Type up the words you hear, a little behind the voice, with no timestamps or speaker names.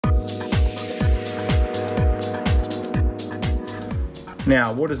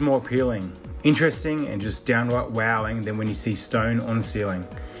Now, what is more appealing, interesting and just downright wowing than when you see stone on the ceiling?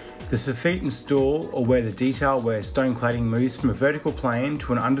 The Soffit install, or where the detail where stone cladding moves from a vertical plane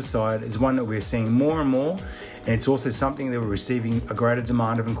to an underside, is one that we're seeing more and more, and it's also something that we're receiving a greater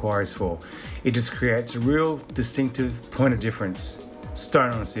demand of inquiries for. It just creates a real distinctive point of difference,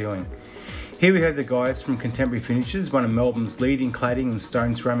 stone on a ceiling. Here we have the guys from Contemporary Finishes, one of Melbourne's leading cladding and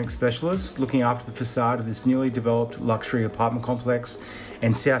stone ceramic specialists, looking after the facade of this newly developed luxury apartment complex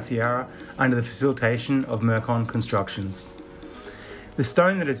in South Yarra under the facilitation of Merkon Constructions. The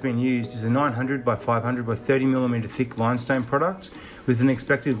stone that has been used is a 900 by 500 by 30mm thick limestone product with an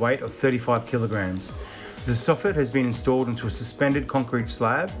expected weight of 35 kilograms. The soffit has been installed into a suspended concrete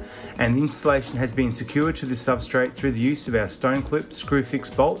slab, and the installation has been secured to the substrate through the use of our StoneClip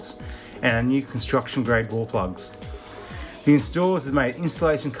Screw-Fix Bolts and our new construction grade wall plugs. The installers have made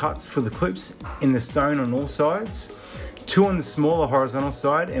installation cuts for the clips in the stone on all sides, 2 on the smaller horizontal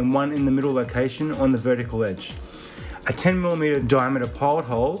side and 1 in the middle location on the vertical edge. A 10mm diameter pilot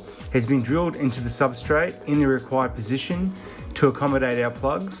hole has been drilled into the substrate in the required position to accommodate our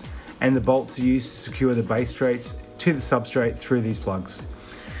plugs, and the bolts are used to secure the baseplates to the substrate through these plugs.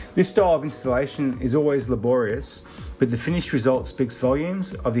 This style of installation is always laborious, but the finished result speaks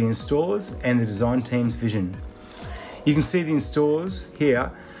volumes of the installers and the design team's vision. You can see the installers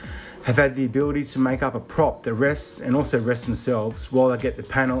here have had the ability to make up a prop that rests and also rests themselves while they get the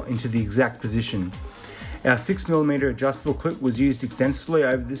panel into the exact position. Our 6mm adjustable clip was used extensively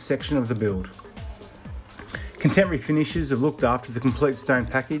over this section of the build. Contemporary Finishes have looked after the complete stone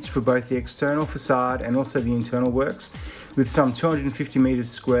package for both the external facade and also the internal works, with some 250 metres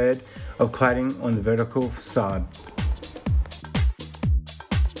squared of cladding on the vertical facade.